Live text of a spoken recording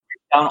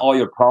down all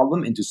your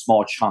problem into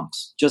small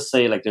chunks. Just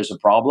say like there's a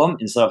problem,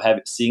 instead of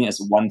seeing it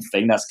as one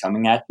thing that's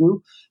coming at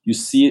you, you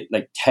see it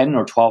like 10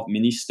 or 12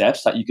 mini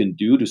steps that you can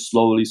do to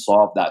slowly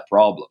solve that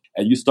problem.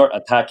 And you start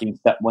attacking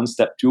step one,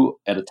 step two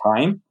at a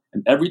time.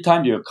 And every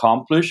time you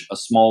accomplish a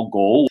small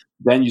goal,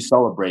 then you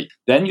celebrate.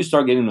 Then you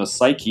start getting the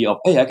psyche of,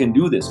 hey, I can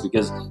do this.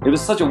 Because if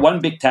it's such a one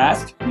big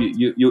task,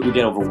 you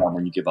get overwhelmed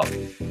and you give up.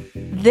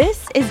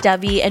 This is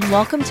Debbie, and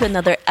welcome to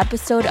another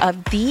episode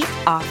of The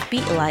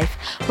Offbeat Life,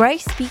 where I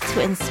speak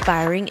to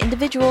inspiring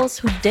individuals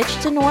who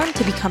ditched the norm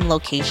to become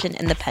location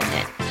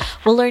independent.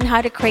 We'll learn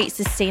how to create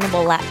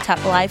sustainable laptop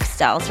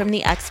lifestyles from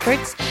the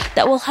experts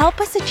that will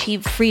help us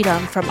achieve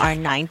freedom from our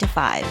 9 to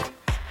 5.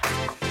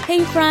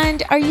 Hey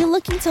friend, are you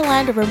looking to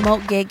land a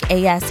remote gig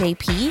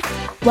ASAP?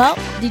 Well,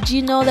 did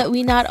you know that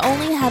we not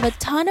only have a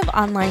ton of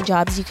online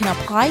jobs you can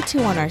apply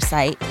to on our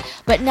site,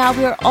 but now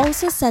we are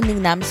also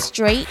sending them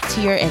straight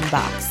to your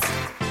inbox.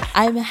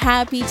 I'm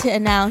happy to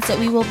announce that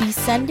we will be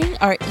sending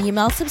our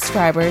email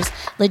subscribers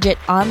legit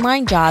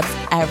online jobs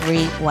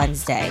every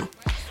Wednesday.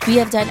 We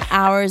have done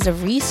hours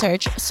of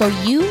research, so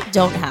you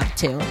don't have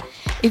to.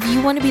 If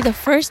you want to be the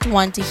first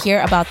one to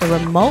hear about the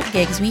remote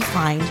gigs we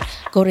find,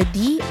 go to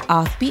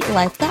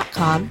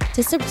theoffbeatlife.com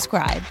to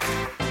subscribe.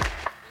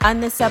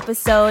 On this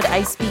episode,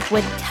 I speak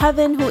with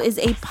Kevin, who is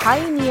a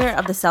pioneer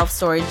of the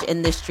self-storage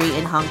industry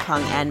in Hong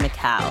Kong and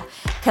Macau.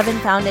 Kevin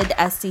founded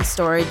SC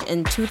Storage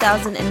in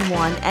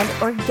 2001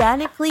 and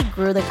organically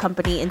grew the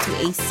company into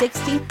a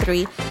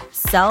 63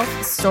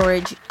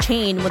 self-storage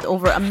chain with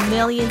over 1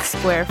 million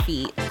square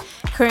feet.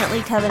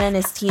 Currently, Kevin and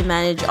his team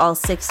manage all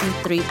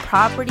 63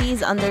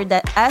 properties under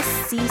the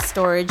SC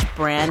Storage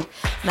brand,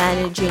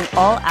 managing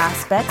all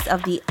aspects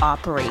of the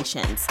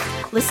operations.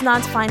 Listen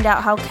on to find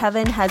out how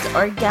Kevin has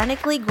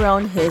organically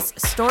grown his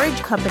storage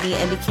company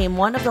and became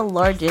one of the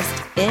largest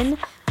in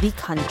the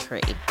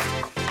country.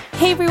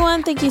 Hey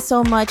everyone, thank you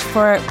so much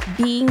for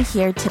being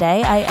here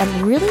today. I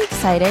am really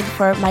excited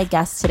for my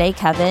guest today,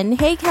 Kevin.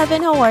 Hey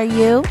Kevin, how are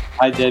you?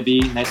 Hi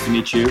Debbie, nice to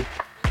meet you.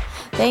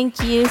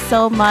 Thank you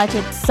so much.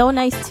 It's so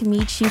nice to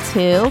meet you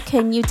too.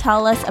 Can you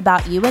tell us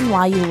about you and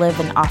why you live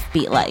an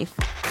offbeat life?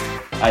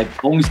 I've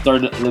only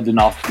lived an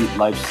offbeat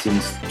life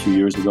since 2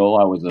 years ago.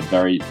 I was a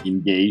very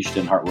engaged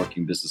and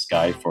hardworking business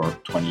guy for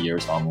 20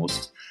 years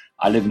almost.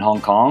 I live in Hong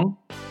Kong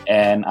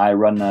and I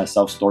run a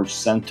self-storage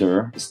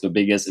center. It's the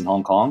biggest in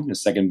Hong Kong, the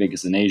second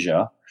biggest in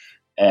Asia.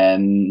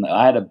 And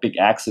I had a big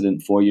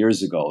accident 4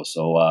 years ago.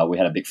 So we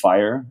had a big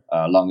fire,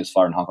 longest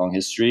fire in Hong Kong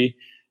history.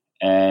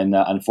 And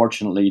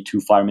unfortunately,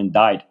 2 firemen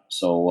died.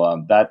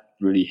 So that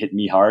really hit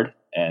me hard.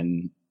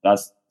 And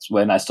that's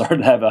when I started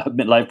to have a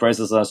midlife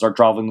crisis and I started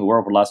traveling the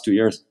world for the last 2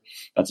 years.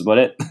 That's about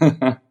it.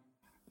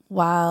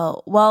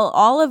 Wow. Well,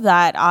 all of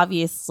that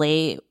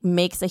obviously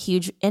makes a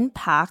huge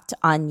impact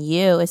on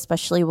you,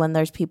 especially when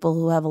there's people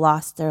who have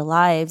lost their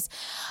lives.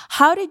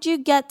 How did you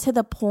get to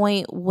the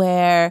point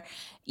where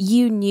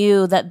you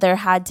knew that there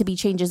had to be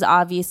changes,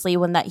 obviously,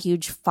 when that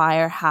huge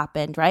fire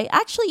happened, right?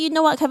 Actually, you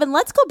know what, Kevin,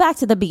 let's go back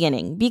to the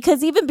beginning,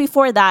 because even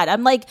before that,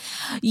 I'm like,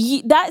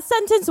 that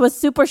sentence was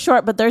super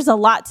short, but there's a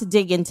lot to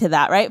dig into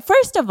that, right?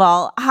 First of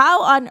all,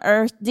 how on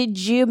earth did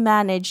you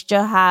manage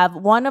to have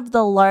one of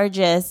the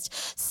largest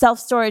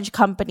self-storage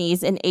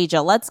companies in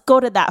Asia? Let's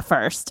go to that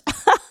first.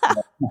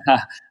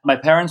 My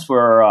parents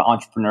were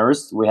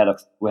entrepreneurs. We had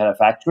a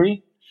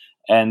factory.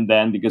 And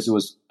then because it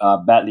was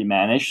badly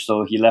managed,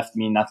 so he left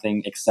me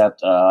nothing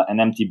except an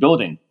empty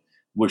building,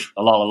 which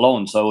a lot of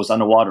loans. So it was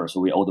underwater.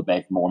 So we owed the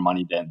bank more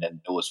money than it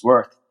was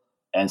worth.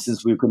 And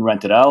since we couldn't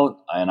rent it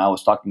out, and I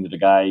was talking to the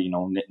guy,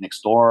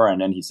 next door,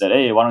 and then he said,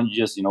 "Hey, why don't you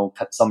just,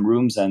 cut some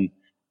rooms and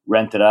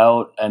rent it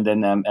out, and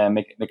then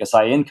make a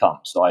side income?"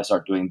 So I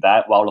started doing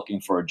that while looking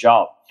for a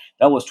job.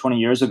 That was 20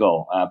 years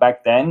ago.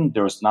 Back then,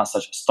 there was not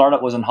such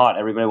startup wasn't hot.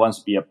 Everybody wants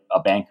to be a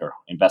banker,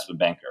 investment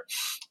banker.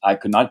 I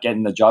could not get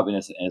in the job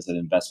as an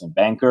investment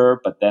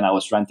banker, but then I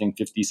was renting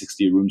 50,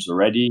 60 rooms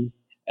already.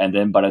 And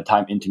then by the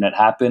time internet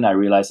happened, I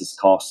realized it's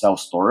called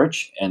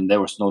self-storage. And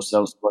there was no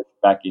self-storage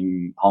back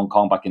in Hong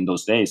Kong back in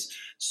those days.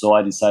 So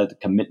I decided to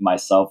commit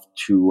myself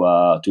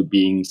to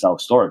being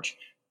self-storage,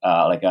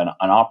 like an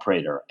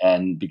operator.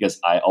 And because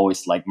I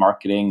always liked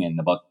marketing and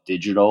about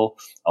digital,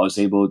 I was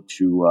able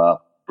to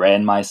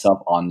brand myself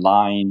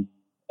online,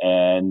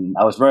 and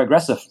I was very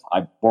aggressive.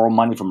 I borrowed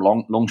money from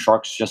loan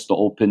sharks just to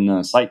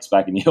open sites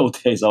back in the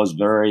old days. I was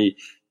very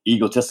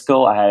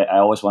egotistical. I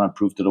always want to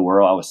prove to the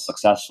world I was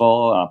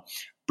successful,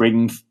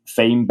 bring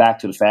fame back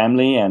to the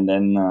family, and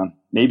then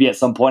maybe at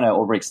some point I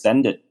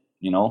overextended,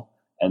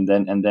 and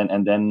then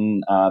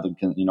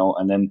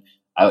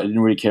I didn't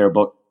really care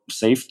about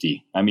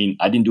safety. I mean,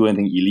 I didn't do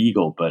anything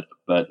illegal, but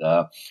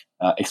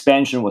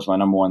expansion was my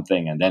number one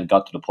thing, and then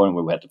got to the point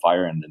where we had to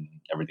fire, and then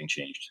everything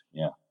changed.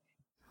 Yeah.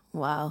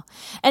 Wow.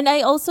 And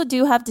I also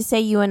do have to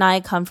say, you and I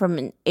come from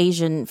an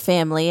Asian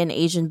family, an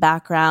Asian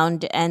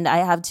background, and I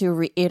have to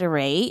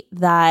reiterate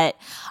that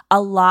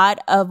a lot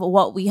of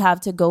what we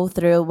have to go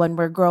through when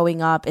we're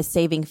growing up is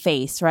saving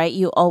face, right?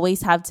 You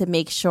always have to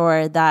make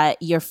sure that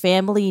your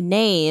family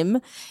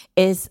name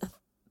is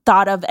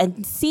thought of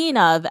and seen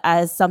of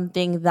as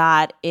something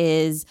that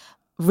is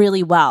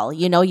really well.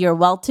 You're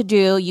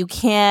well-to-do. You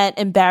can't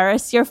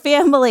embarrass your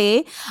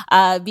family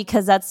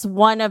because that's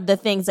one of the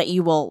things that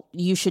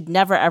you should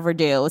never ever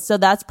do. So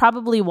that's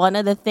probably one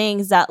of the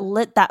things that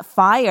lit that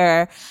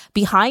fire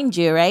behind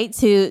you, right?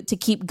 To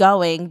keep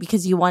going,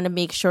 because you want to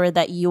make sure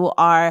that you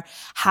are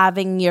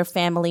having your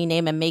family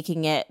name and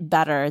making it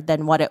better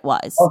than what it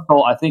was.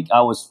 Also, I think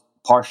I was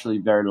partially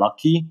very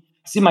lucky.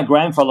 See, my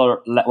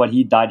grandfather, when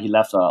he died, he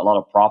left a lot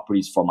of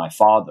properties for my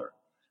father.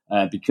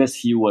 Because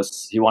he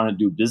wanted to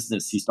do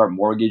business, he started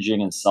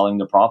mortgaging and selling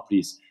the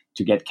properties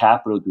to get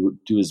capital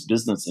to his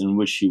business, in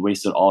which he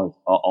wasted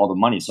all the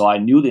money. So I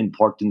knew the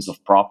importance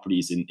of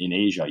properties in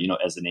Asia.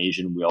 As an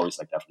Asian, we always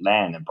like to have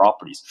land and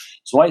properties.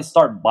 So I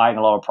started buying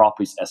a lot of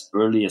properties as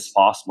early as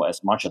possible,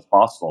 as much as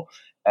possible.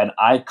 And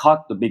I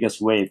caught the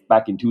biggest wave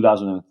back in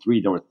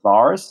 2003. There were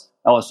SARS.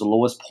 That was the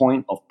lowest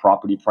point of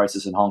property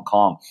prices in Hong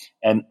Kong,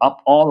 and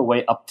all the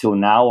way up till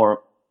now,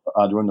 or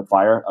during the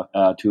fire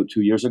 2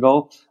 years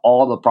ago,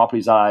 all the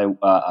properties that I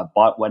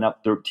bought went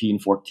up 13,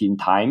 14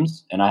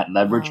 times, and I had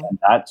leverage on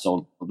that.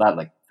 So that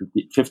like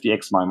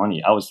 50x my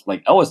money. I was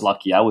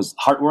lucky. I was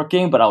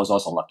hardworking, but I was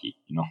also lucky,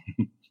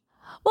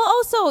 Well,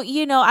 also,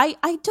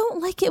 I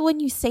don't like it when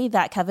you say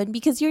that, Kevin,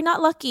 because you're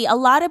not lucky. A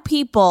lot of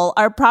people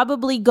are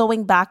probably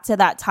going back to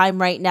that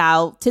time right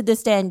now to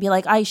this day and be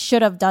like, I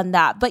should have done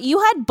that. But you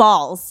had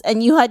balls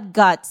and you had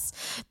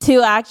guts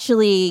to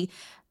actually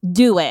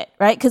do it,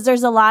 right? Because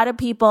there's a lot of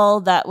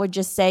people that would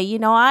just say,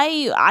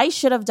 I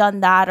should have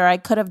done that, or I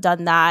could have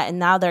done that, and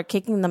now they're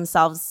kicking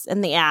themselves in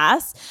the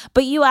ass.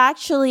 But you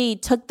actually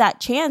took that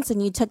chance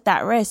and you took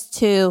that risk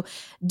to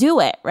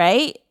do it,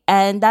 right?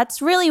 And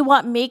that's really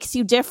what makes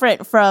you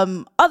different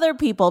from other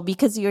people,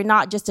 because you're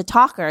not just a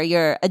talker,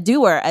 you're a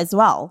doer as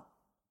well.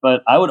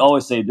 But I would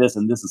always say this,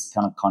 and this is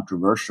kind of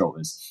controversial,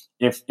 is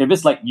if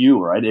it's like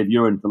you, right? If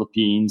you're in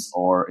Philippines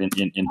or in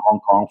Hong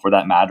Kong for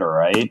that matter,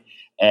 right?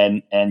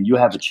 And you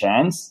have a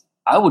chance,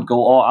 I would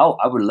go all out.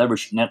 I would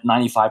leverage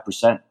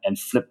 95% and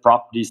flip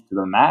properties to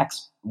the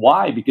max.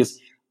 Why? Because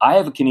I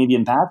have a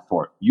Canadian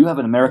passport. You have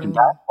an American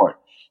passport.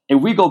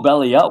 If we go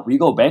belly up, we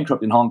go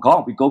bankrupt in Hong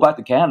Kong. We go back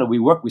to Canada. We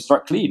work. We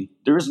start clean.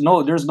 There's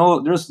no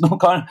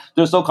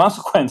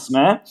consequence,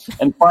 man.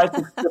 And 5-6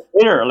 years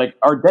later, like,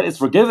 our debt is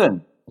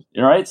forgiven.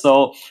 Right?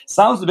 So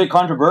sounds a bit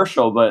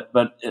controversial, but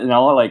with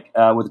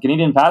a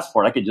Canadian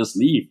passport, I could just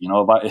leave.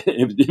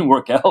 If it didn't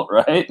work out,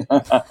 right?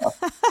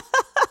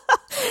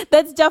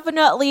 That's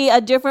definitely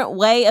a different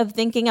way of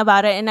thinking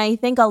about it. And I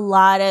think a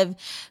lot of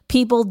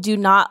people do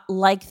not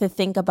like to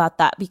think about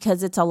that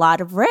because it's a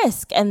lot of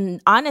risk.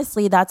 And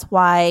honestly, that's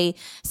why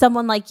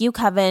someone like you,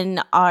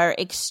 Kevin, are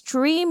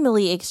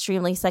extremely,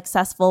 extremely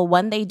successful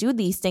when they do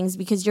these things,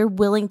 because you're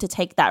willing to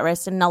take that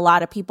risk. And a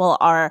lot of people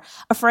are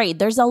afraid.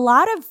 There's a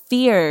lot of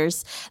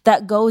fears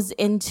that goes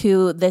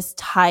into this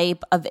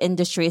type of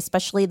industry,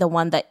 especially the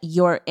one that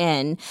you're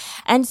in.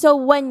 And so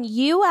when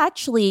you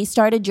actually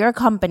started your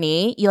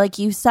company, like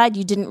you said,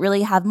 you didn't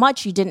really have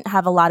much. You didn't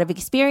have a lot of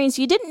experience.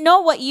 You didn't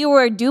know what you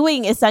were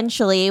doing,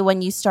 essentially,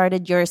 when you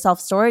started your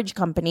self-storage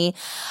company.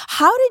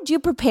 How did you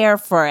prepare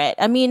for it?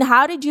 I mean,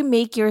 how did you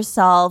make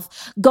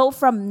yourself go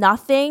from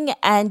nothing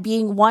and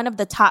being one of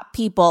the top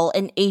people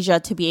in Asia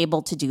to be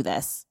able to do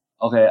this?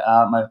 Okay,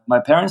 my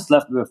parents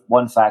left with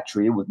one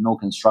factory with no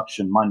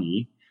construction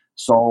money.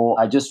 So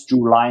I just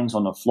drew lines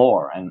on the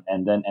floor, and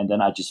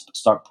then I just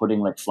start putting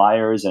like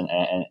flyers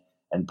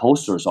and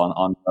posters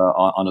on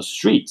the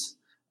streets.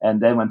 And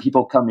then when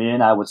people come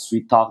in, I would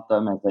sweet talk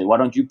them and say, "Why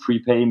don't you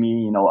prepay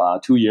me?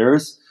 2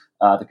 years.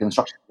 The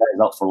construction guy is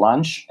out for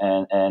lunch,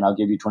 and I'll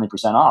give you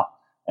 20% off."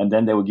 And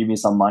then they would give me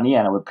some money,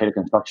 and I would pay the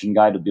construction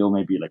guy to build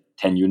maybe like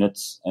 10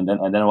 units. And then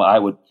I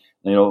would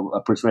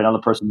persuade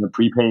another person to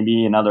prepay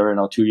me another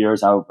 2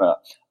 years. I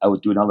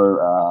would do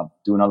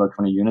another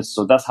 20 units.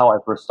 So that's how I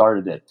first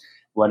started it.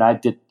 When I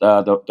did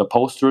the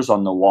posters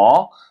on the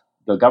wall,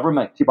 the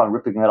government keep on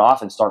ripping it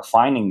off and start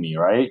fining me,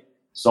 right?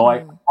 So I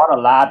bought a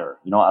ladder,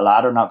 a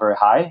ladder not very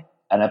high,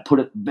 and I put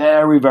it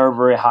very, very,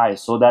 very high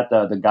so that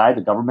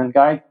the government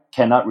guy,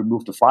 cannot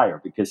remove the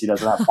flyer because he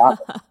doesn't have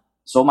ladder.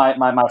 So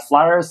my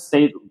flyers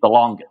stayed the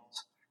longest.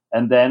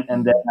 And then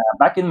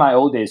back in my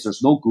old days,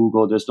 there's no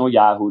Google, there's no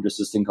Yahoo, there's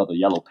this thing called the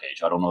Yellow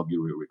Page. I don't know if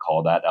you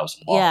recall that. That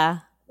was long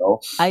ago.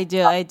 I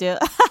do.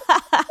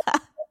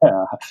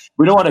 Yeah.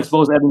 We don't want to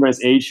expose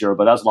everybody's age here,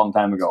 but that was a long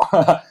time ago.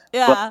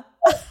 Yeah.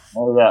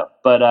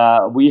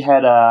 But we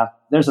had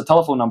there's a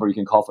telephone number you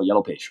can call for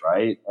Yellow Page,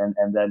 right? And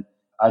then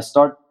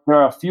there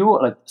are a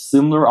few like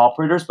similar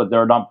operators, but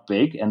they're not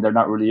big and they're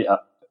not really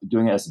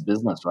doing it as a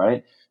business,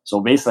 right? So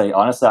basically,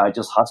 honestly, I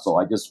just hustle.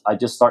 I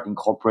just start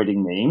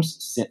incorporating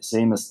names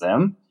same as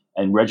them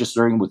and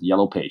registering with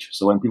Yellow Page.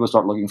 So when people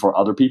start looking for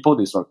other people,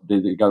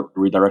 they got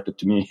redirected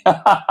to me.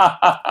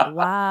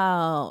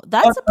 Wow,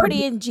 that's a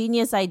pretty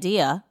ingenious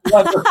idea.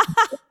 But,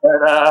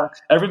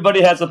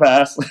 everybody has a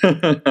pass.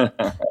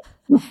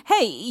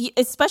 Hey,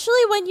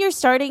 especially when you're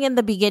starting in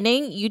the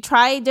beginning, you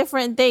try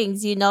different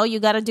things. You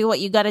got to do what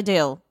you got to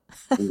do.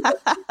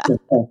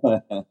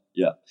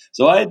 Yeah.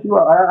 So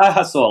I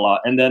hustle a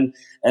lot, and then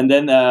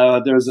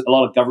there's a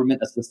lot of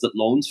government assisted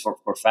loans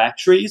for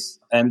factories,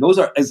 and those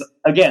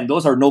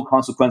are no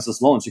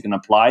consequences loans. You can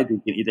apply; they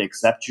can either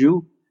accept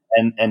you,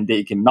 and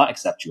they can not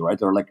accept you, right?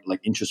 They're like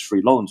interest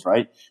free loans,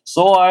 right?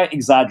 So I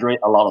exaggerate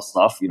a lot of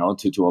stuff,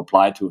 to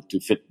apply to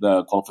fit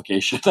the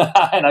qualification,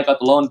 and I got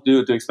the loan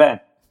to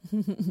expand.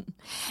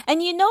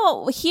 And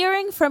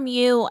hearing from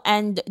you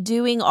and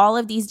doing all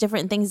of these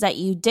different things that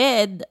you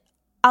did,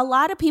 a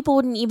lot of people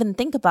wouldn't even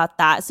think about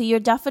that. So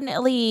you're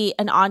definitely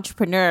an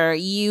entrepreneur.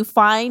 You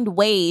find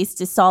ways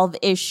to solve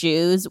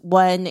issues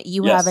when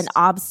you have an Yes.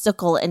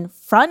 obstacle in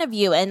front of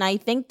you. And I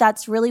think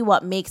that's really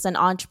what makes an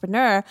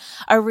entrepreneur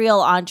a real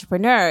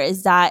entrepreneur,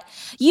 is that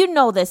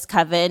this,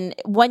 Kevin,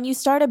 when you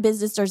start a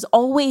business, there's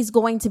always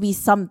going to be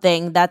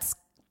something that's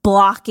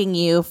blocking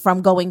you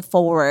from going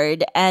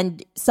forward.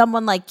 And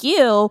someone like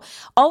you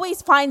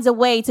always finds a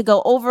way to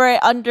go over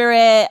it, under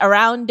it,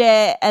 around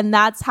it. And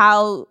that's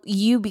how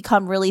you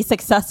become really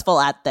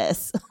successful at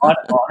this.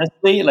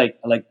 Honestly, like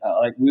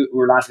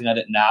we're laughing at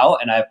it now,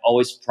 and I've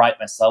always pride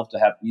myself to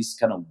have these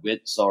kind of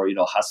wits or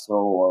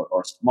hustle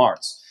or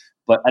smarts.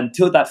 But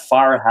until that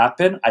fire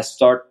happened, I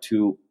start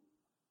to,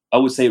 I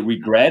would say,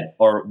 regret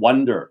or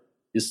wonder: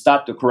 is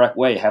that the correct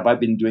way? Have I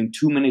been doing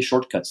too many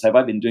shortcuts? Have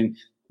I been doing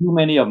too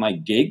many of my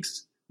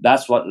gigs?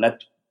 That's what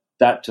led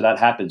that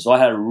happen. So I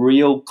had a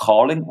real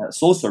calling,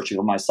 soul searching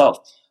of myself.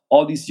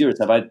 All these years,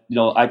 have I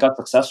got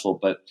successful,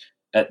 but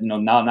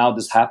now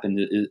this happened.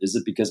 Is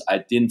it because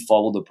I didn't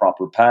follow the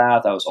proper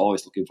path? I was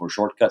always looking for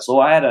shortcuts.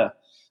 So I had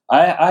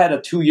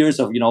a 2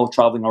 years of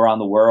traveling around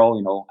the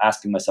world,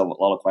 asking myself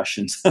a lot of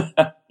questions.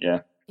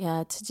 Yeah.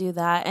 Yeah, to do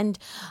that. And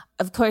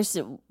of course,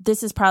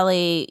 this is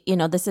probably,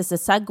 this is a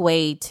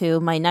segue to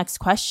my next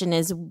question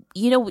is,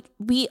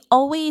 we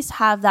always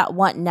have that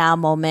what now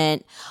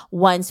moment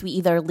once we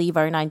either leave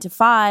our 9 to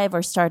 5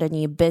 or start a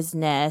new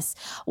business.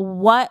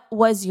 What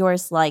was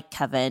yours like,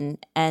 Kevin?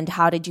 And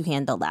how did you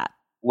handle that?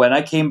 When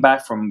I came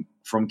back from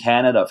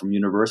Canada, from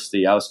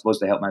university, I was supposed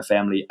to help my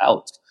family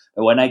out.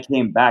 But when I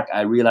came back,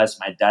 I realized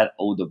my dad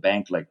owed the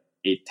bank like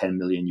 8-10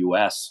 million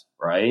US,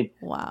 right?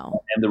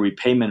 Wow. And the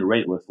repayment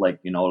rate was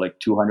like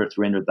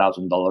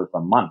 $200,000-$300,000 a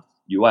month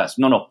US.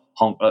 No,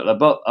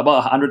 about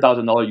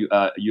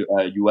 $100,000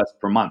 US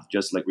per month,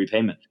 just like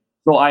repayment.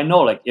 So I know,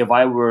 like, if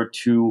I were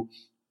to,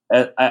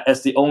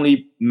 as the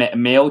only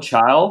male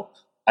child,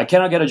 I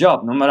cannot get a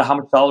job. No matter how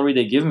much salary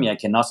they give me, I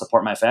cannot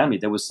support my family.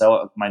 They would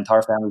sell my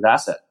entire family's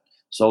asset.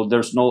 So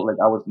there's no, like,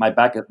 my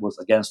back was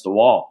against the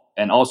wall.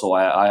 And also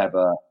I have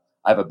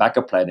a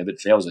backup plan. If it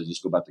fails, I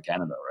just go back to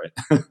Canada, right?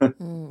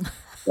 Mm.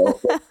 So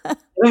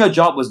getting a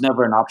job was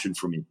never an option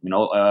for me,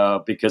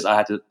 because I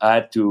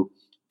had to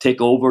take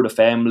over the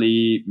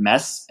family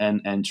mess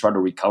and try to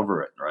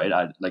recover it, right?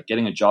 Like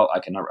getting a job, I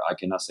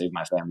cannot save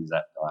my family's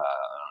that I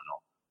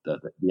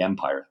don't know, the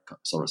empire,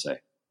 so to say.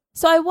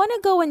 So I want to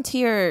go into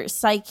your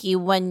psyche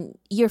when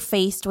you're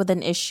faced with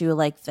an issue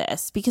like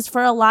this, because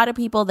for a lot of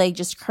people, they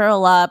just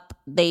curl up,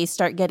 they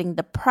start getting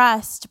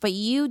depressed, but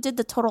you did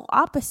the total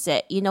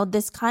opposite.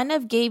 This kind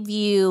of gave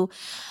you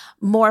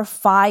more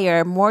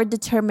fire, more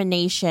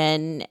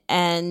determination,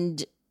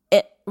 and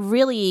it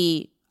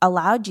really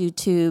allowed you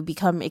to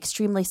become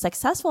extremely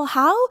successful.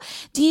 How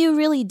do you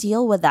really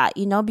deal with that?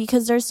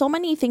 Because there's so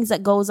many things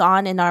that goes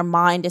on in our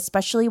mind,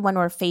 especially when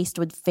we're faced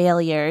with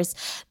failures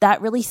that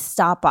really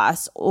stop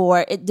us,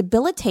 or it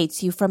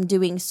debilitates you from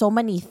doing so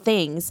many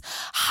things.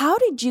 How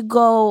did you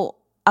go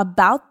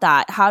about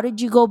that? How did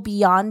you go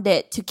beyond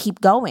it to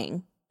keep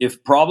going?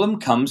 If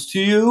problem comes to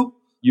you,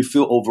 you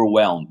feel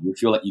overwhelmed. You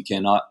feel like you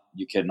cannot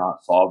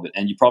solve it,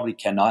 and you probably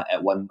cannot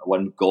at one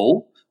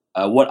go.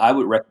 What I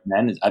would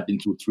recommend is, I've been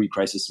through 3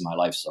 crises in my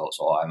life, so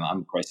I'm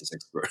a crisis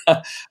expert.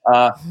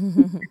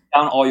 Break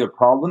down all your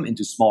problem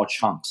into small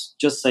chunks.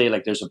 Just say,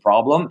 like, there's a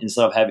problem.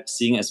 Instead of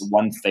seeing it as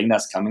one thing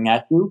that's coming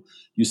at you,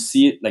 you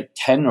see it like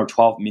 10 or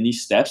 12 mini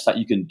steps that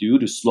you can do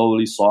to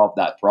slowly solve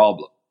that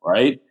problem,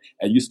 right?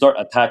 And you start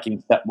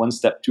attacking step 1,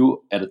 step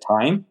 2 at a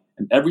time.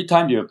 And every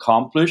time you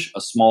accomplish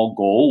a small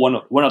goal,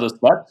 one of the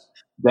steps,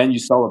 then you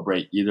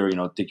celebrate. Either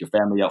take your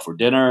family out for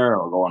dinner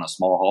or go on a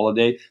small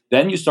holiday.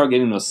 Then you start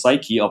getting the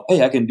psyche of,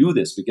 hey, I can do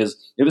this.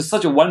 Because if it's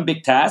such a one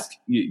big task,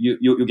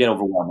 you get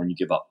overwhelmed and you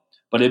give up.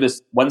 But if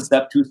it's 1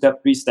 step, 2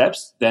 step, 3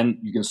 steps, then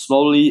you can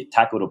slowly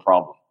tackle the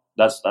problem.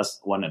 That's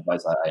one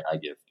advice I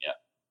give. Yeah.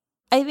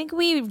 I think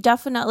we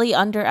definitely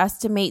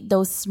underestimate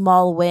those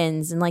small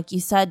wins. And like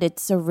you said,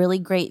 it's a really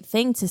great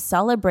thing to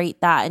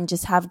celebrate that and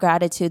just have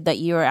gratitude that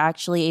you are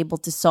actually able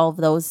to solve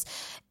those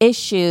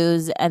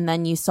issues, and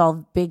then you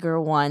solve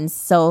bigger ones.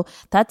 So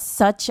that's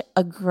such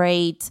a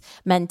great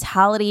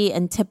mentality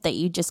and tip that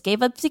you just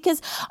gave us,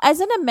 because as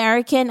an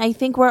American, I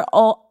think we're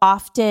all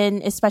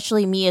often,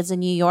 especially me as a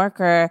New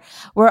Yorker,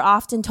 we're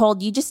often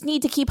told you just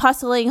need to keep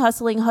hustling,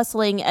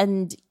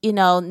 and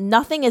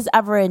nothing is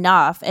ever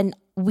enough. And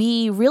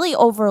we really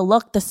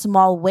overlook the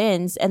small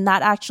wins, and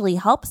that actually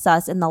helps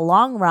us in the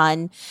long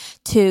run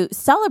to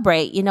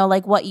celebrate,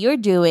 like what you're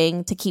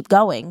doing to keep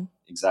going.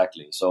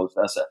 Exactly. So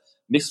that's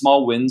make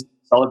small wins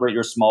celebrate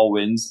your small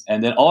wins.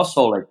 And then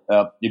also, like,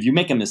 if you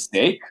make a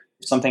mistake,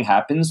 if something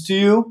happens to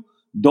you,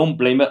 don't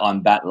blame it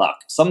on bad luck.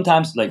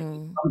 Sometimes, like,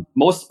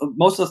 most of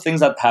the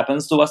things that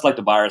happens to us, like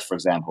the virus, for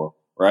example,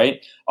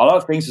 right? A lot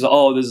of things is,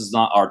 oh, this is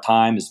not our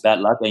time, it's bad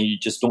luck, and you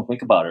just don't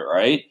think about it,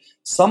 right?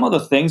 Some of the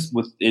things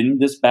within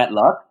this bad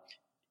luck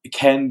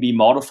can be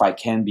modified,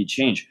 can be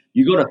changed.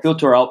 You got to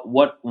filter out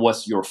what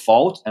was your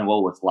fault and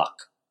what was luck,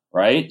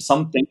 right?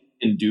 Something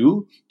you can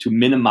do to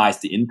minimize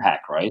the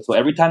impact, right? So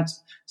every time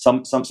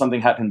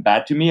something happened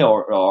bad to me,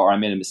 or I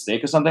made a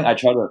mistake or something, I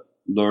try to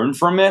learn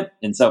from it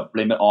instead of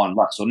blame it on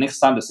luck. So next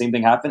time the same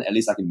thing happens, at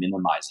least I can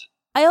minimize it.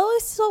 I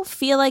also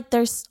feel like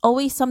there's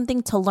always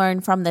something to learn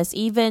from this,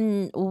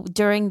 even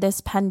during this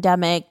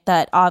pandemic,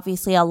 that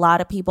obviously a lot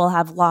of people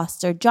have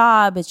lost their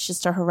job. It's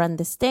just a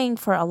horrendous thing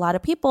for a lot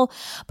of people.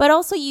 But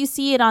also you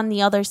see it on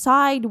the other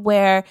side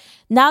where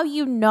now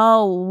you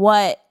know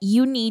what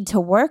you need to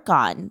work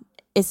on,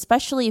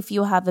 especially if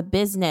you have a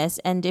business.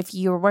 And if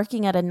you're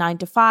working at a 9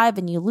 to 5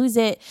 and you lose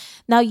it,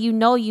 now you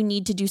know you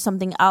need to do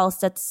something else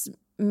that's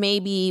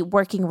maybe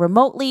working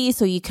remotely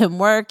so you can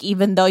work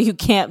even though you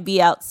can't be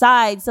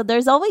outside. So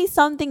there's always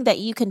something that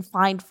you can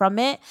find from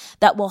it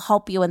that will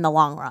help you in the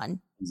long run.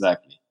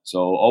 Exactly. So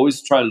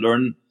always try to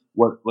learn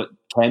what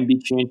can be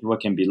changed, what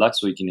can be luck,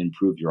 so you can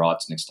improve your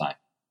odds next time.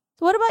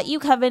 So what about you,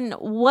 Kevin?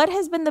 What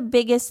has been the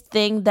biggest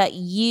thing that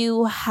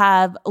you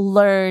have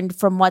learned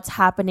from what's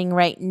happening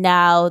right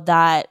now,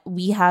 that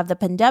we have the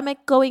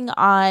pandemic going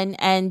on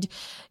and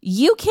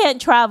you can't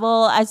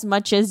travel as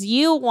much as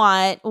you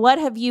want? What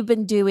have you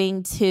been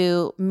doing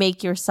to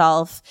make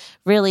yourself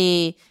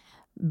really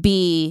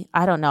be,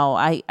 I don't know,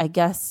 I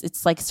guess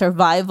it's like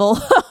survival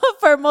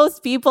for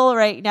most people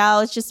right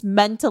now. It's just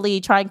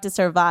mentally trying to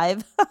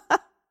survive.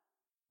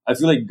 I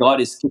feel like God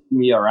is kicking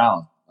me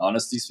around,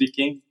 honestly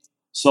speaking.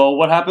 So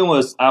what happened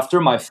was, after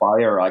my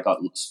fire, I got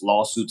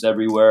lawsuits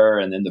everywhere,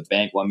 and then the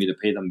bank wanted me to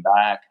pay them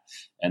back,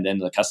 and then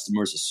the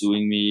customers are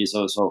suing me.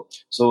 So it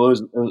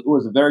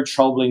was a very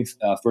troubling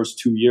first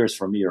 2 years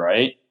for me,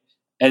 right?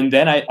 And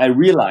then I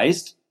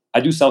realized I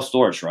do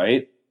self-storage,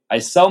 right? I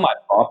sell my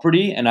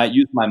property and I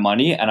use my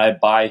money and I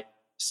buy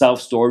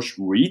self-storage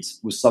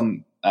REITs with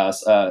some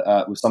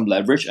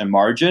leverage and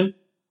margin.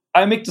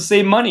 I make the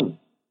same money.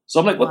 So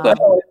I'm like, what the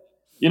hell?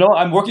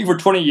 I'm working for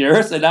 20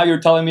 years and now you're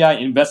telling me I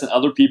invest in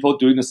other people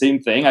doing the same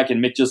thing. I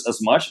can make just as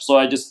much. So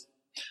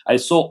I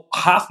sold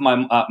half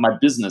my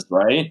business,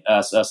 right?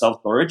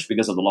 Self-storage,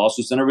 because of the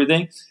lawsuits and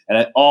everything. And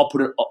I all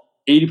put it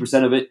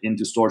 80% of it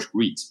into storage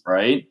REITs,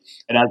 right?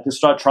 And I just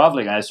start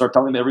traveling. And I start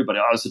telling everybody,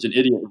 oh, I was such an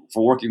idiot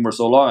for working for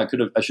so long.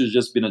 I should have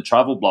just been a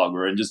travel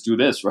blogger and just do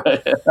this,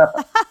 right?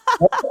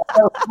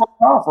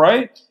 Off,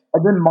 right?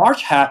 And then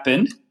March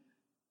happened.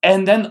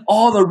 And then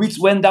all the REITs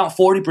went down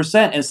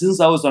 40%. And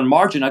since I was on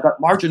margin, I got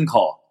margin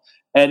call.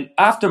 And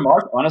after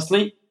March,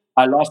 honestly,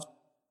 I lost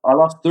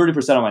 30%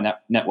 of my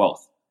net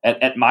wealth.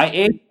 At my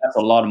age, that's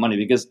a lot of money,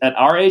 because at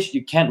our age,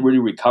 you can't really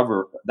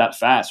recover that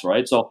fast,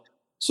 right? So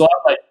I'm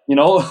like,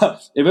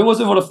 if it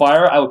wasn't for the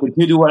fire, I would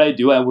continue to do what I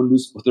do. I would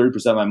lose 30%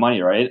 of my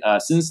money, right?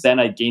 Since then,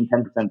 I gained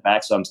 10%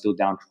 back, so I'm still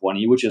down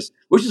 20, which is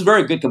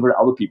very good compared to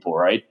other people,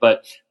 right?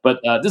 But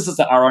this is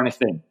the ironic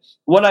thing.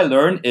 What I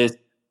learned is,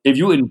 if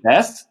you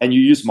invest and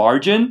you use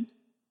margin,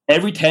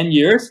 every 10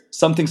 years,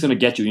 something's going to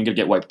get you. You're going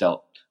to get wiped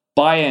out.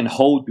 Buy and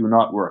hold do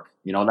not work.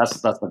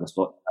 That's like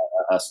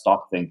a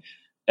stock thing.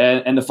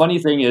 And the funny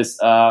thing is,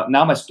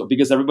 now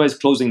because everybody's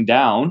closing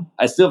down,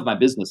 I still have my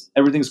business.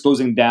 Everything's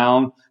closing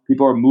down.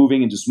 People are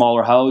moving into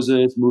smaller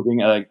houses,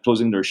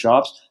 closing their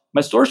shops. My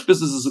storage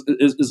business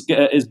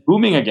is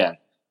booming again.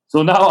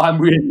 So now I'm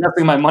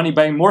reinvesting my money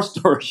buying more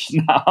storage.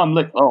 Now I'm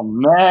like, oh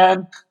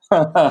man.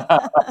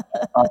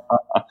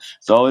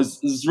 So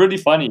it's really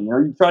funny.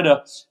 You try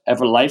to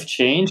have a life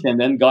change, and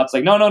then God's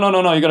like, no,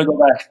 you got to go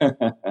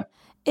back.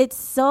 It's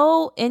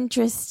so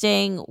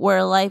interesting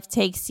where life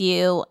takes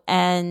you.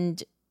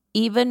 And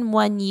even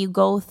when you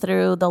go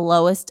through the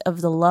lowest of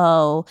the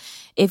low,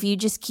 if you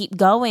just keep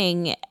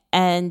going,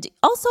 and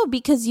also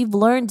because you've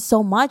learned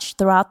so much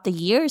throughout the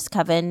years,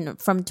 Kevin,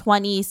 from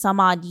 20 some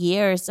odd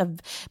years of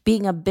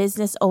being a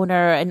business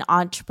owner and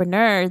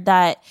entrepreneur,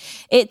 that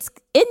it's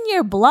in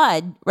your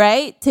blood,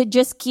 right? To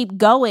just keep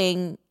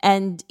going.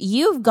 And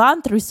you've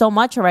gone through so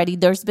much already.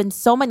 There's been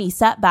so many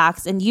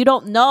setbacks, and you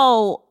don't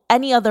know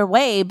any other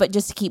way but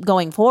just to keep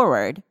going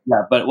forward.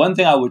 Yeah, but one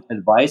thing I would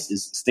advise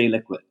is stay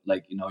liquid.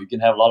 Like, you can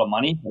have a lot of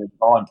money, but if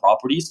it's all on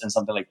properties and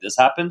something like this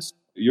happens,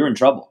 you're in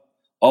trouble.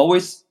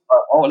 Always,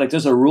 like,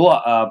 there's a rule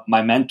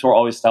my mentor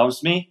always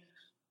tells me: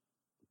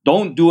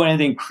 don't do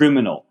anything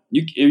criminal.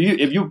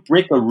 If you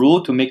break a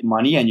rule to make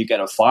money and you get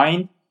a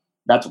fine,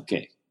 that's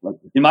okay. Like,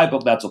 in my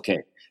book, that's okay.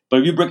 But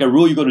if you break a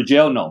rule, you go to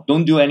jail. No,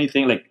 don't do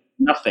anything, like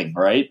nothing,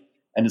 right?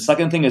 And the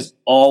second thing is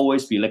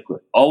always be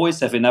liquid. Always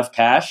have enough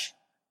cash.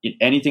 If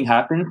anything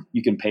happens,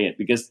 you can pay it,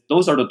 because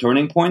those are the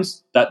turning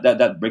points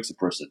that breaks a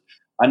person.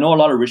 I know a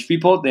lot of rich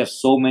people, they have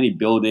so many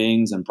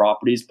buildings and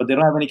properties, but they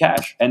don't have any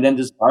cash. And then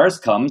this virus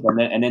comes, and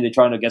then they're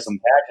trying to get some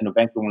cash, and the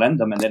bank won't lend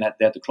them, and then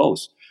they have to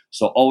close.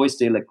 So always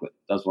stay liquid.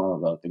 That's one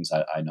of the things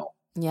I know.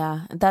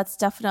 Yeah, that's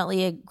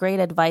definitely a great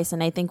advice.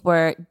 And I think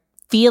we're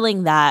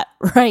feeling that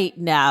right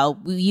now.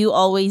 You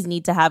always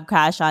need to have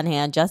cash on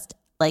hand, just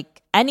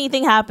like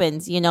anything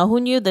happens. Who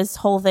knew this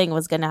whole thing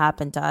was going to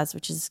happen to us,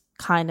 which is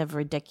kind of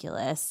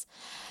ridiculous.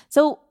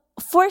 So,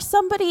 for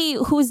somebody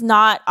who's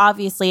not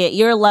obviously at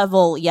your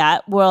level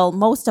yet, well,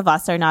 most of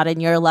us are not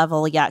in your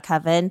level yet,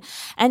 Kevin,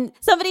 and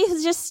somebody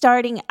who's just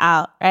starting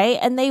out, right?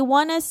 And they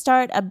want to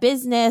start a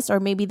business or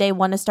maybe they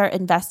want to start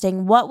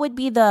investing, what would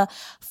be the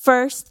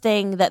first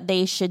thing that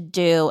they should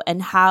do?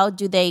 And how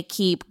do they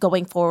keep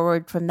going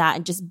forward from that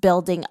and just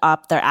building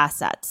up their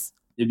assets?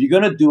 If you're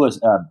gonna do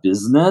a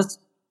business,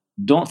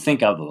 don't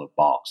think out of the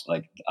box.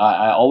 Like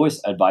I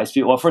always advise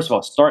people. Well, first of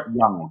all, start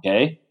young.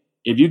 Okay,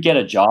 if you get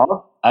a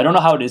job, I don't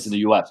know how it is in the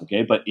U.S.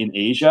 Okay, but in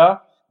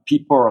Asia,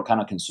 people are kind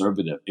of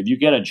conservative. If you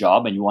get a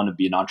job and you want to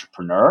be an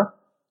entrepreneur,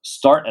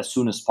 start as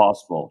soon as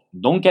possible.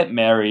 Don't get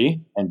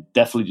married, and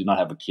definitely do not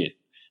have a kid.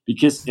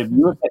 Because if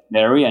you get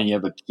married and you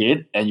have a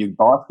kid and your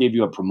boss gave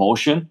you a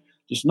promotion,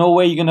 there's no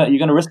way you're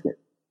gonna risk it,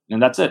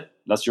 and that's it.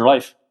 That's your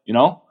life.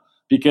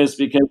 Because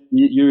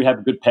you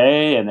have good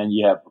pay and then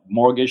you have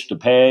mortgage to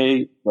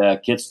pay,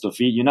 kids to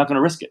feed. You're not going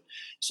to risk it.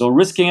 So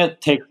risking it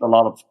takes a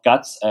lot of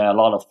guts and a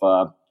lot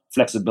of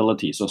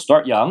flexibility. So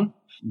start young.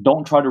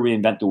 Don't try to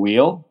reinvent the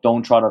wheel.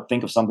 Don't try to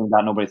think of something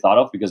that nobody thought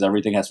of because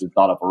everything has been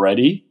thought of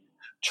already.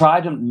 Try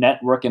to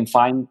network and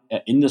find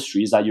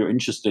industries that you're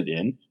interested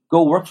in.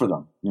 Go work for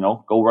them.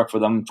 Go work for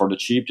them for the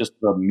cheap. Just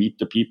to meet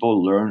the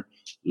people, learn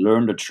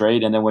the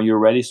trade, and then when you're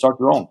ready, start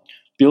your own.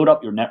 Build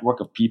up your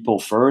network of people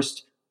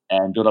first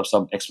and build up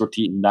some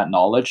expertise in that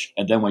knowledge.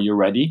 And then when you're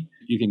ready,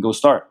 you can go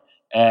start.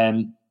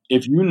 And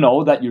if you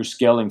know that you're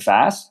scaling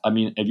fast,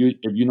 if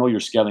you know you're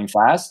scaling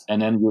fast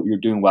and then you're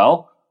doing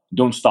well,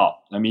 don't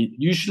stop.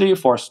 Usually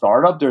for a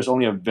startup, there's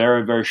only a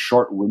very, very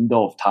short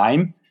window of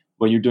time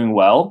when you're doing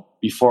well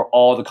before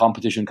all the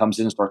competition comes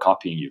in and start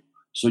copying you.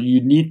 So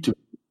you need to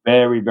be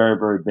very, very,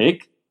 very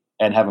big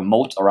and have a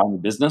moat around the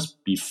business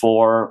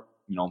before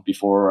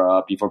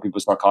people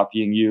start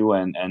copying you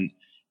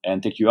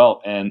and take you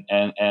out. And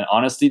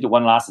honestly, the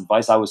one last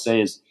advice I would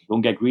say is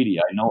don't get greedy.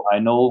 I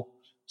know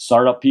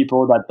startup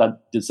people that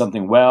did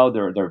something well.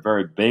 They're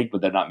very big,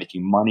 but they're not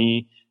making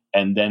money.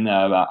 And then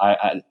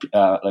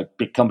like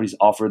big companies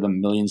offer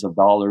them millions of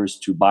dollars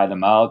to buy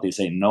them out. They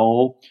say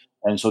no,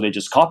 and so they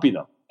just copy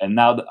them. And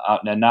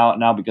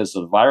now because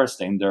of the virus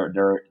thing, they're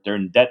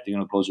in debt. They're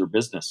going to close their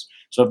business.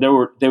 So if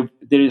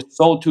they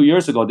sold 2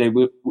 years ago,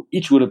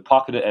 each would have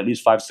pocketed at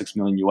least 5-6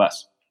 million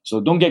US. So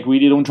don't get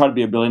greedy. Don't try to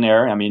be a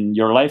billionaire.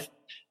 Your life.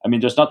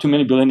 There's not too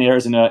many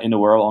billionaires in the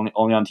world,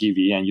 only on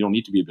TV, and you don't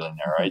need to be a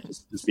billionaire, right?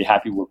 Just be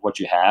happy with what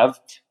you have,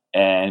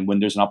 and when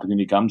there's an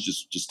opportunity comes,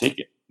 just take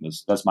it.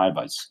 That's my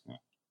advice. Yeah.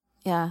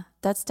 Yeah,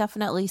 that's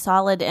definitely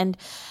solid. And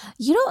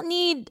you don't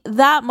need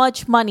that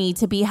much money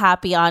to be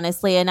happy,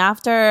 honestly. And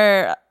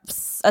after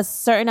a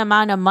certain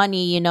amount of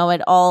money,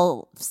 it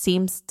all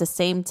seems the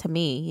same to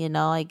me.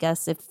 I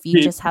guess if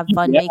you just have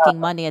fun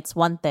making money, it's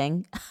one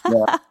thing.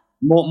 Yeah.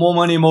 More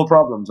money, more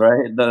problems,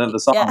 right? The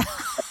song. Yeah.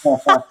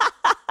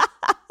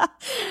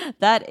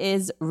 That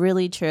is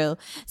really true.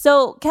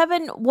 So,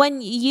 Kevin,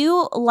 when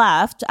you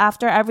left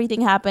after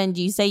everything happened,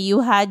 you say you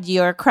had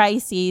your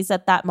crises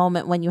at that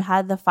moment when you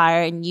had the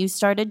fire and you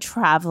started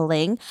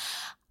traveling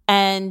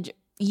and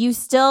you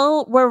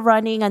still were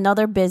running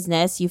another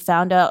business. You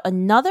found out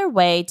another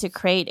way to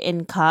create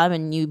income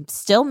and you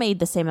still made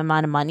the same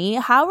amount of money.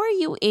 How were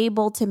you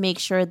able to make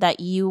sure that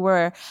you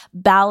were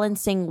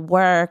balancing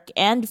work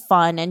and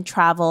fun and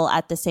travel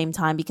at the same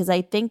time? Because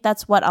I think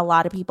that's what a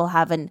lot of people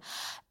have an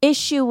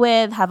issue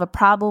with, have a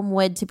problem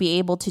with, to be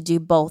able to do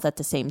both at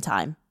the same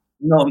time.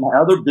 No, my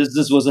other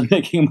business wasn't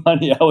making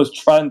money. I was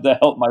trying to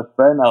help my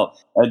friend out.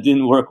 It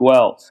didn't work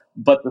well.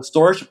 But the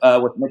storage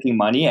was making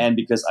money. And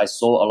because I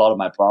sold a lot of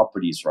my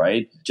properties,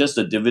 right? Just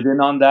the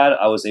dividend on that,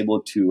 I was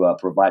able to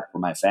provide for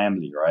my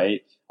family,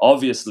 right?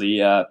 Obviously,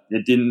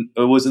 it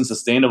wasn't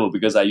sustainable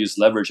because I used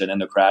leverage and then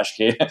the crash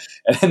came.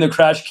 And then the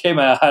crash came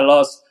and I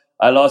lost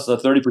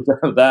 30%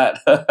 of that.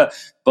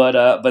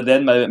 But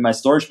then my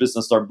storage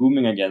business started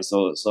booming again.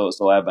 So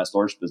I have my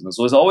storage business.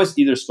 So it's always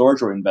either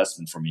storage or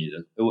investment for me.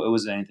 It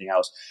wasn't anything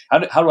else. How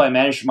do I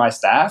manage my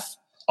staff?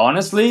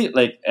 Honestly,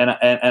 and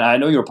I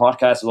know your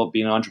podcast is about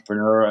being an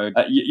entrepreneur.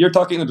 You're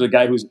talking to the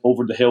guy who's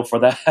over the hill for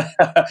that.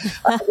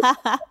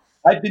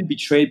 I've been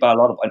betrayed by a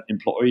lot of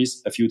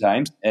employees a few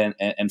times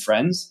and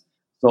friends.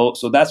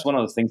 So that's one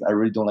of the things I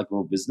really don't like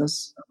about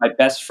business. My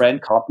best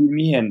friend copied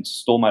me and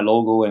stole my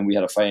logo, and we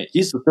had a fight.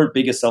 He's the third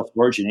biggest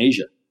self-storage in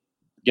Asia.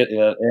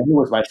 And he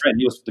was my friend.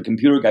 He was the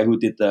computer guy who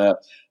did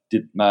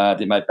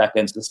my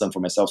back-end system for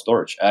my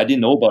self-storage. I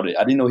didn't know about it.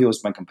 I didn't know he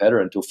was my competitor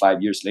until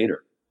 5 years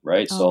later,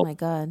 right? Oh, my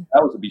God.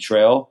 That was a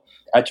betrayal.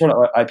 I tried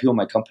to IPO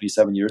my company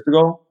 7 years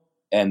ago,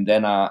 and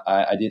then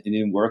it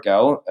didn't work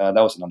out. That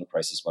was another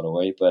crisis, by the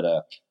way.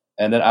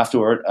 And then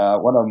afterward,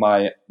 one of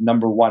my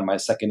my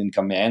second in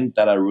command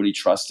that I really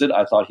trusted,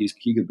 I thought he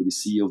could be the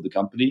CEO of the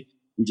company.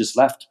 He just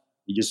left.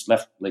 He just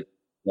left like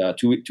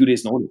 2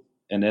 days notice,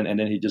 and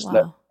then he just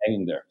left.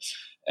 hanging there.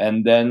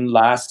 And then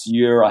last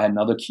year, I had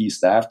another key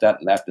staff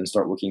that left and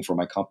started working for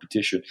my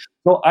competition.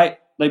 So I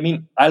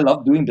mean, I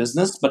love doing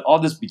business, but all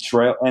this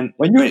betrayal. And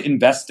when you're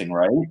investing,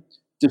 right?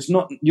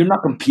 You're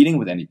not competing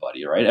with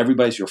anybody, right?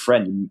 Everybody's your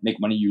friend. You make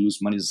money, you lose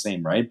money, the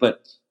same, right?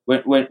 But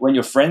when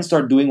your friends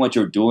start doing what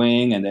you're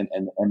doing, and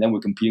then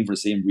we're competing for the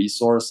same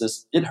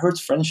resources, it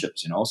hurts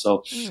friendships, you know.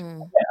 So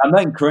I'm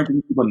not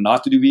encouraging people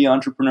not to be an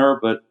entrepreneur,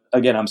 but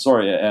again, I'm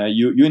sorry,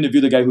 you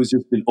interview the guy who's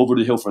just been over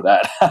the hill for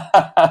that.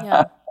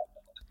 Yeah.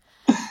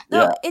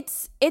 No, Yeah.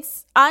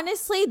 it's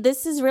honestly,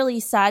 this is really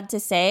sad to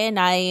say, and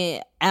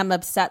I am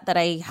upset that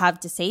I have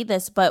to say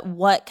this, but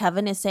what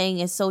Kevin is saying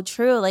is so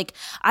true. Like,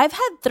 I've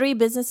had 3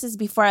 businesses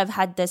before I've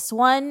had this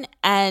one,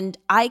 and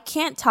I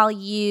can't tell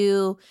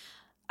you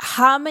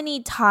how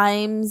many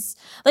times,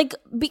 like,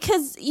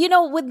 because, you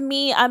know, with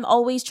me, I'm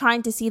always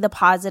trying to see the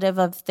positive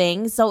of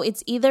things. So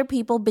it's either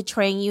people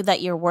betraying you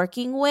that you're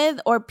working with,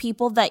 or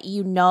people that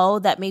you know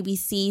that maybe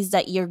sees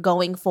that you're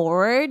going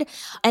forward,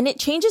 and it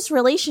changes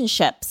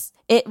relationships.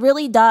 It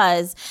really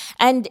does.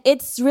 And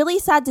it's really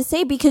sad to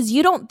say, because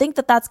you don't think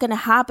that that's going to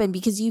happen,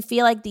 because you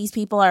feel like these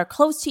people are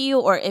close to you,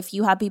 or if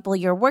you have people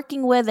you're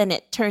working with and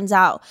it turns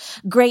out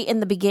great in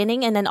the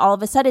beginning, and then all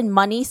of a sudden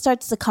money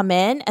starts to come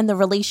in and the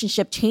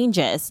relationship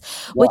changes,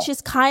 which is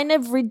kind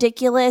of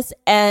ridiculous,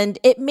 and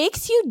it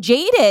makes you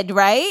jaded,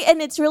 right? And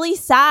it's really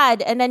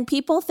sad. And then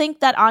people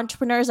think that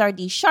entrepreneurs are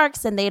these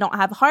sharks and they don't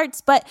have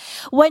hearts. But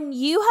when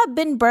you have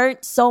been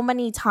burnt so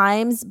many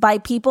times by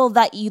people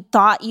that you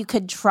thought you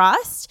could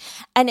trust,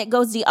 and it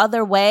goes the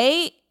other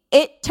way,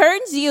 it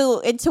turns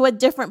you into a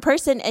different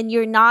person, and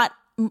you're not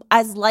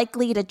as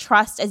likely to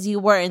trust as you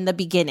were in the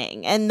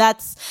beginning. And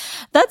that's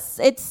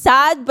it's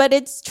sad, but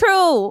it's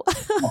true.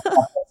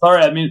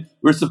 Sorry, I mean,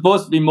 we're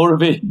supposed to be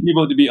motivating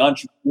people to be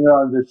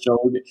entrepreneur on this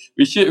show.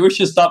 We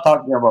should stop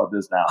talking about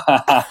this now.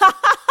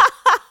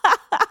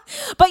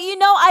 But you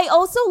know, I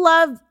also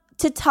love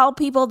to tell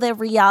people the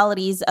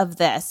realities of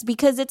this,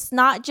 because it's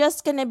not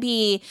just going to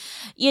be,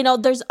 you know,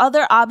 there's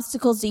other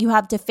obstacles that you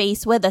have to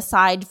face with,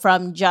 aside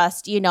from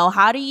just, you know,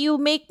 how do you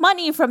make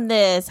money from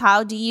this?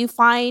 How do you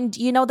find,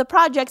 you know, the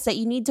projects that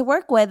you need to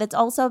work with? It's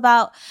also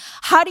about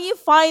how do you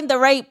find the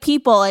right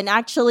people and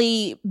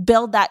actually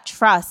build that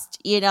trust,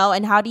 you know,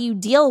 and how do you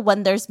deal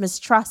when there's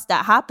mistrust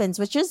that happens,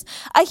 which is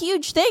a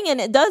huge thing.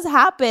 And it does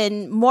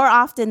happen more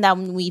often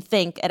than we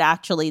think it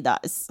actually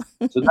does.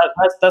 So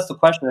that's the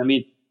question. I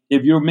mean,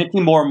 if you're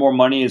making more and more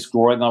money, it's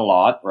growing a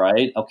lot,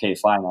 right? Okay,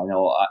 fine. I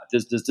know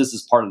this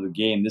is part of the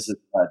game. This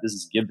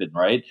is given,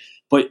 right?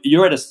 But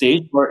you're at a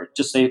stage where,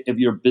 just say, if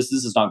your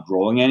business is not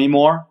growing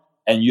anymore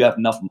and you have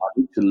enough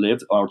money to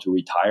live or to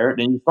retire,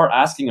 then you start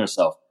asking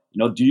yourself, you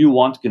know, do you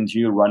want to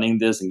continue running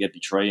this and get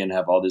betrayed and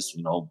have all this,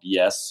 you know,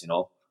 BS, you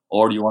know,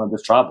 or do you want to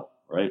just travel,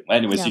 right?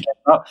 Anyways, Yeah. you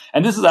get,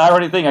 and this is the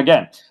irony thing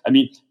again. I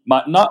mean,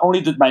 not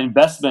only did my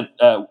investment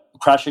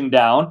crashing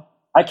down,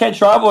 I can't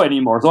travel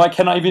anymore, so I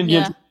cannot even be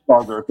a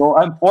father. So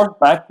I'm forced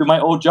back to my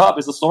old job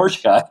as a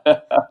storage guy.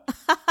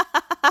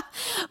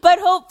 But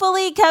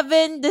hopefully,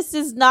 Kevin, this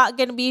is not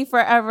going to be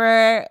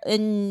forever.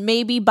 And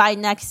maybe by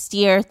next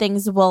year,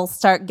 things will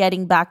start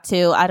getting back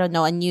to, I don't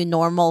know, a new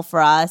normal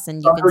for us.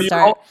 And you can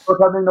start.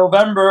 Coming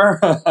November.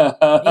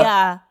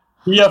 Yeah.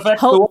 He affects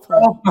Hopefully.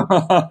 the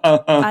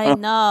world. I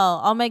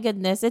know. Oh my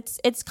goodness.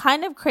 It's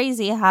kind of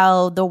crazy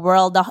how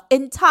the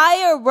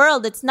entire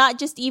world, it's not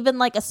just even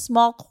like a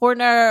small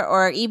corner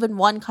or even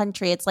one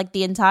country. It's like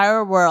the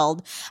entire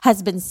world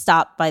has been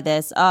stopped by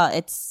this.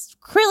 It's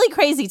really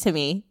crazy to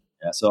me.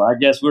 Yeah, so I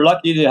guess we're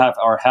lucky to have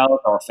our health,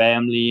 our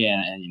family,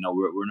 and you know,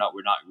 we're not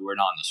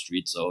on the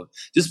street. So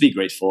just be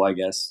grateful, I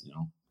guess, you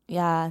know.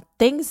 Yeah,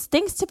 things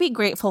to be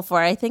grateful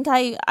for. I think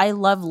I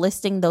love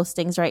listing those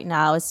things right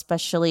now,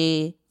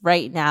 especially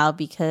right now,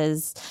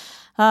 because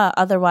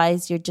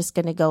otherwise you're just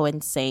going to go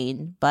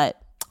insane.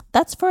 But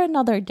that's for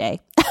another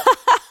day.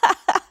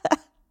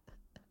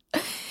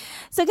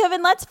 So,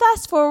 Kevin, let's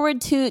fast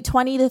forward to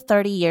 20 to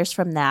 30 years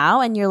from now,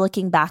 and you're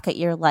looking back at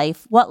your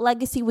life. What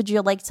legacy would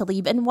you like to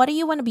leave, and what do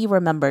you want to be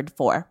remembered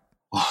for?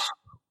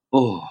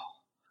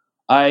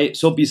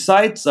 So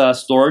besides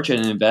storage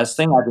and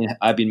investing,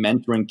 I've been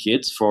mentoring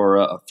kids for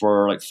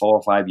like 4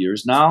 or 5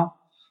 years now.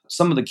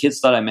 Some of the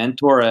kids that I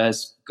mentor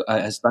has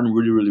done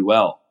really, really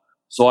well.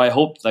 So I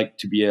hope like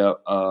to be a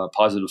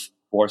positive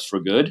force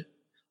for good.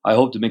 I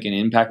hope to make an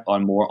impact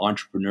on more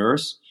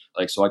entrepreneurs,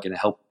 like so I can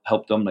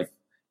help them, like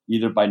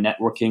either by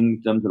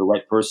networking them to the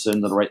right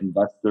person, to the right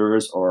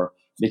investors, or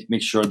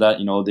make sure that,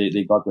 you know,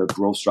 they got their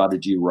growth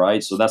strategy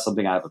right. So that's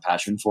something I have a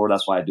passion for.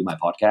 That's why I do my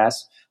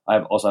podcast. I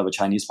also have a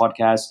Chinese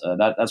podcast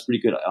that's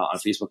pretty good on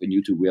Facebook and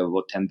YouTube. We have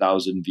about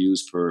 10,000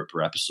 views per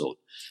episode.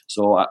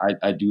 So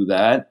I do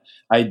that.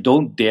 I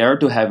don't dare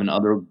to have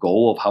another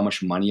goal of how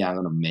much money I'm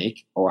going to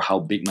make or how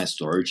big my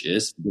storage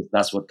is, because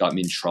that's what got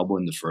me in trouble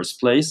in the first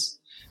place.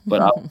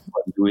 But I'm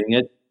doing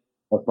it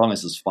as long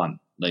as it's fun.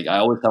 Like I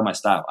always tell my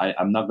staff,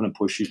 I'm not going to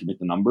push you to make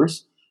the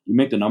numbers. You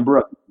make the number,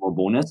 I'll give you more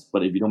bonus.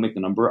 But if you don't make the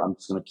number, I'm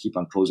just going to keep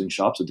on closing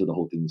shops until the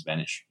whole thing is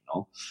vanished. You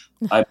know,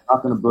 I'm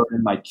not going to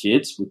burden my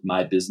kids with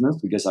my business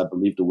because I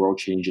believe the world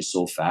changes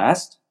so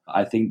fast.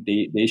 I think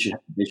they should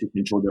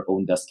control their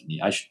own destiny.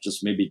 I should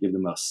just maybe give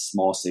them a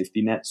small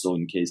safety net, so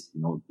in case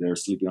they're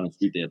sleeping on the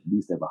street, they at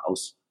least have a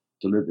house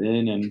to live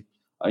in. And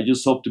I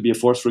just hope to be a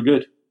force for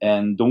good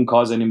and don't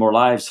cause any more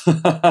lives.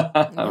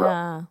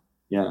 Yeah.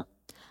 Yeah.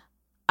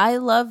 I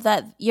love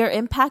that your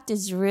impact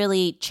is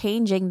really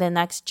changing the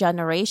next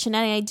generation.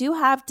 And I do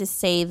have to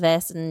say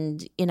this,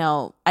 and,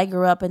 I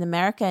grew up in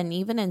America, and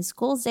even in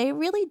schools, they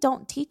really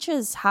don't teach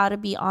us how to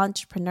be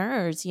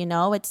entrepreneurs.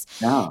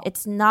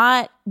 It's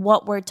not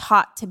what we're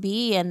taught to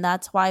be. And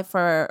that's why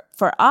for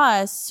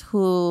us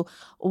who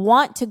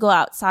want to go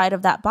outside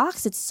of that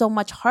box, it's so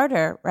much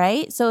harder,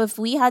 right? So if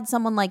we had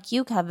someone like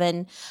you,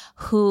 Kevin,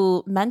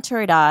 who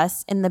mentored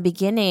us in the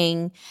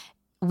beginning,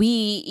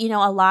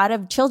 a lot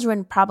of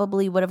children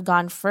probably would have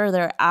gone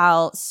further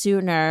out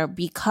sooner,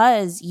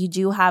 because you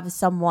do have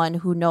someone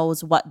who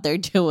knows what they're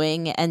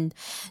doing, and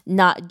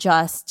not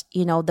just,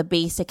 the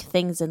basic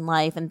things in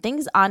life. And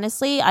things,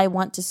 honestly, I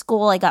went to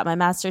school, I got my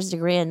master's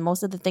degree, and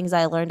most of the things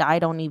I learned, I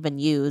don't even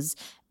use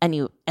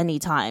any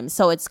time.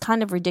 So it's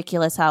kind of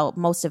ridiculous how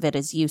most of it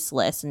is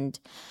useless. And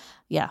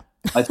yeah.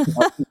 I think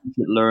you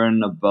should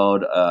learn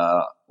about,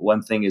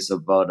 one thing is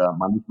about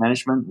money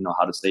management,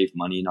 how to save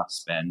money, not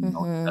spend,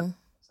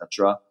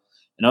 etc.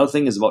 Another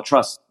thing is about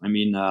trust. I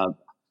mean, I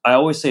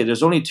always say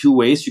there's only two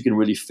ways you can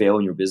really fail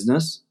in your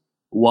business.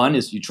 One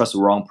is you trust the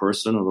wrong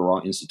person or the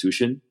wrong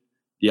institution.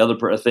 The other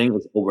thing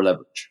is over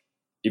leverage.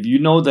 If you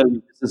know that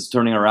your business is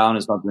turning around,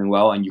 it's not doing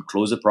well, and you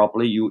close it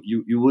properly,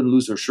 you wouldn't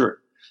lose your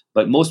shirt.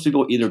 But most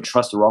people either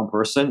trust the wrong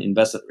person,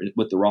 invest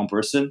with the wrong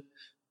person,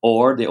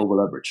 or they over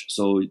leverage.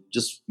 So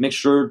just make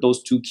sure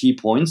those two key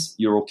points,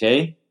 you're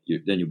okay,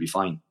 then you'll be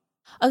fine.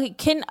 Okay,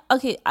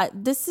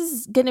 this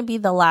is going to be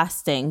the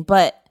last thing,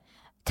 but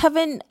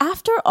Kevin,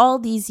 after all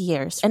these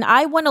years, and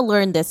I want to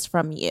learn this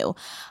from you,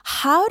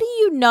 how do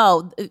you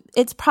know?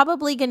 It's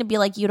probably going to be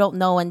like you don't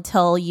know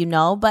until you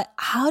know, but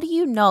how do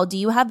you know? Do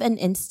you have an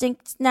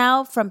instinct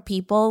now from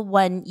people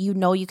when you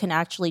know you can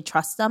actually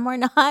trust them or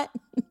not?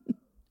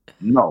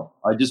 No,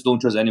 I just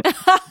don't trust anybody.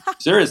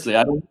 Seriously,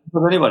 I don't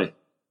trust anybody.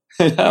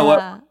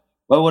 Yeah.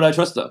 Why would I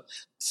trust them?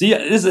 See,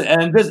 this is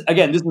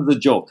a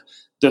joke.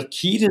 The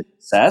key to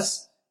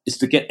success is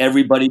to get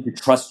everybody to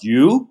trust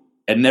you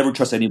and never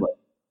trust anybody.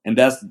 And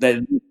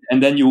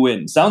and then you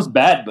win. Sounds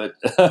bad, but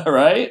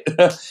right?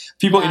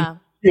 People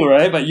invest in you,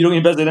 right? But you don't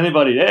invest in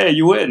anybody. Hey,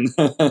 you win.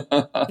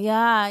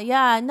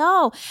 Yeah.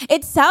 No,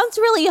 it sounds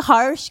really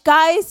harsh,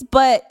 guys,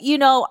 but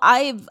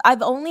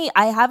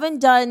I haven't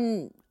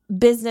done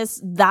business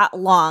that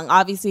long,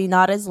 obviously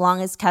not as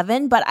long as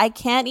Kevin, but I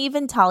can't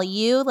even tell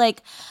you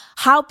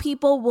how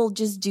people will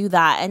just do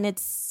that. And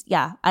it's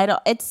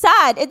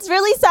sad. It's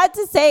really sad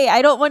to say.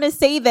 I don't want to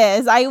say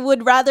this. I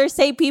would rather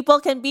say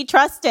people can be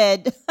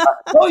trusted.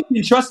 Well, you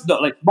can trust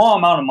small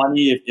amount of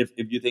money if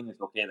you think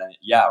it's okay, then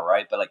yeah,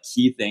 right. But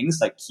key things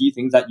that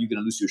you're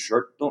gonna lose your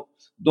shirt,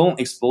 don't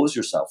expose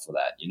yourself for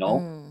that,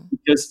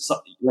 because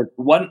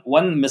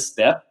one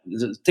misstep,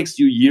 it takes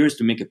you years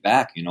to make it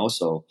back,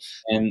 so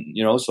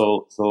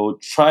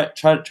try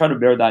to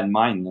bear that in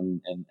mind,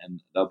 and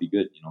that'll be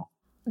good,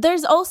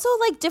 There's also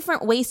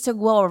different ways to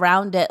go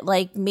around it,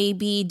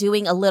 maybe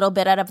doing a little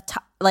bit at a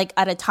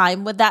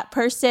time with that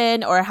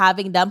person, or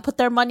having them put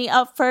their money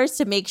up first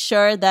to make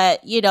sure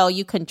that,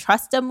 you can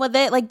trust them with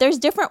it. There's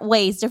different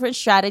ways, different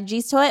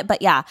strategies to it.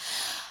 But yeah,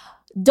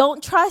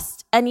 don't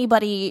trust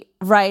anybody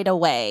right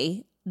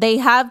away. They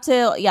have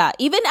to,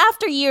 even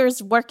after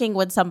years working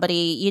with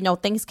somebody,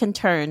 things can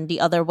turn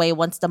the other way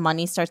once the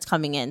money starts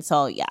coming in.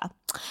 So yeah,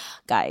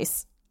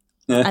 guys.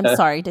 I'm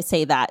sorry to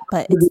say that,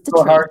 but it's the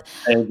truth.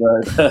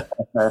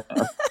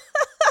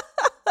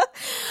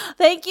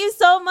 Thank you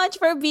so much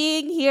for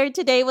being here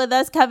today with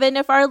us, Kevin.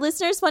 If our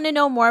listeners want to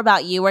know more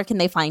about you, where can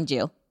they find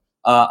you?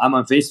 I'm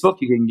on Facebook.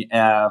 You can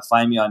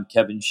find me on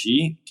Kevin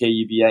Shee,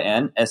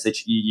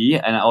 KevinShee,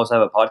 and I also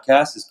have a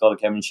podcast. It's called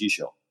The Kevin Shee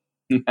Show.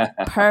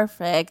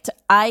 Perfect.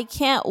 I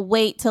can't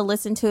wait to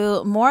listen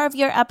to more of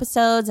your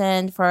episodes,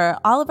 and for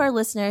all of our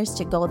listeners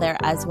to go there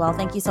as well.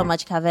 Thank you so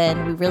much,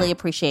 Kevin. We really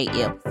appreciate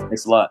you.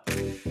 Thanks a lot.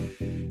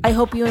 I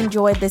hope you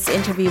enjoyed this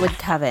interview with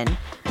Kevin.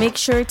 Make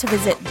sure to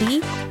visit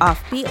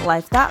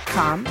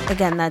theoffbeatlife.com.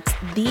 Again, that's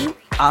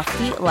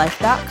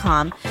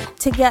theoffbeatlife.com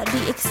to get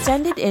the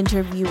extended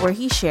interview where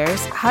he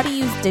shares how to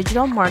use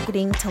digital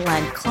marketing to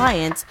land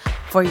clients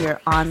for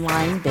your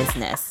online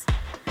business.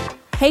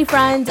 Hey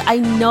friends, I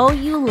know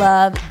you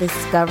love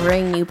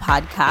discovering new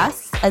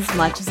podcasts as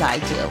much as I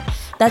do.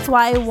 That's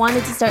why I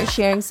wanted to start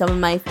sharing some of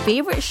my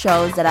favorite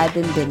shows that I've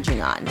been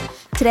binging on.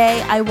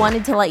 Today, I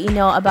wanted to let you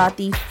know about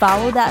the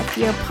Follow That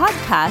Fear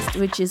podcast,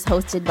 which is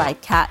hosted by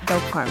Kat Del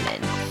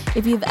Carmen.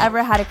 If you've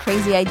ever had a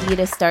crazy idea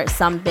to start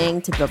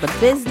something, to build a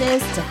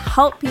business, to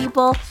help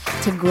people,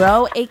 to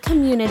grow a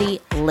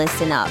community,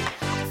 listen up.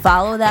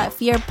 Follow That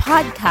Fear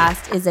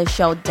podcast is a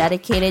show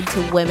dedicated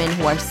to women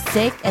who are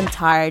sick and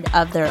tired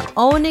of their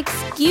own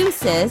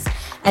excuses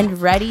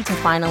and ready to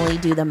finally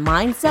do the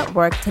mindset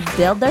work to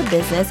build their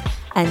business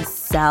and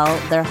sell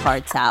their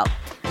hearts out,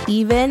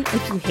 even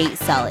if you hate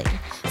selling.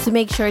 So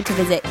make sure to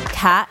visit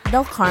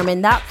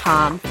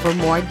catdelcarmen.com for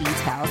more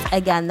details.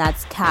 Again,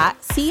 that's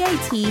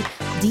CATDEL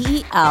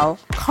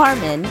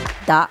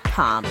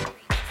Carmen.com.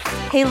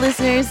 Hey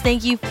listeners,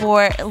 thank you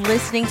for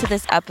listening to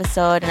this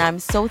episode, and I'm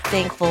so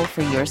thankful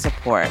for your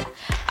support.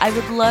 I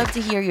would love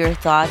to hear your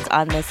thoughts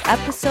on this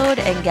episode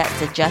and get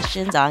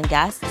suggestions on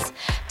guests,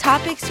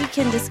 topics we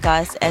can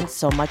discuss, and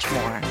so much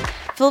more.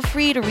 Feel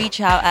free to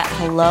reach out at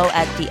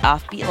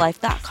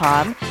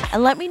hello@theoffbeatlife.com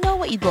and let me know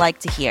what you'd like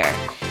to hear.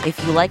 If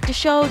you like the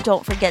show,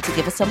 don't forget to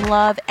give us some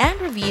love and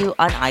review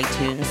on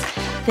iTunes.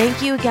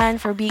 Thank you again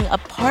for being a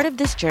part of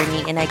this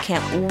journey, and I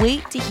can't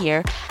wait to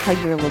hear how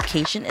your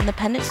location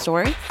independent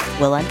story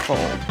will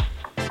unfold.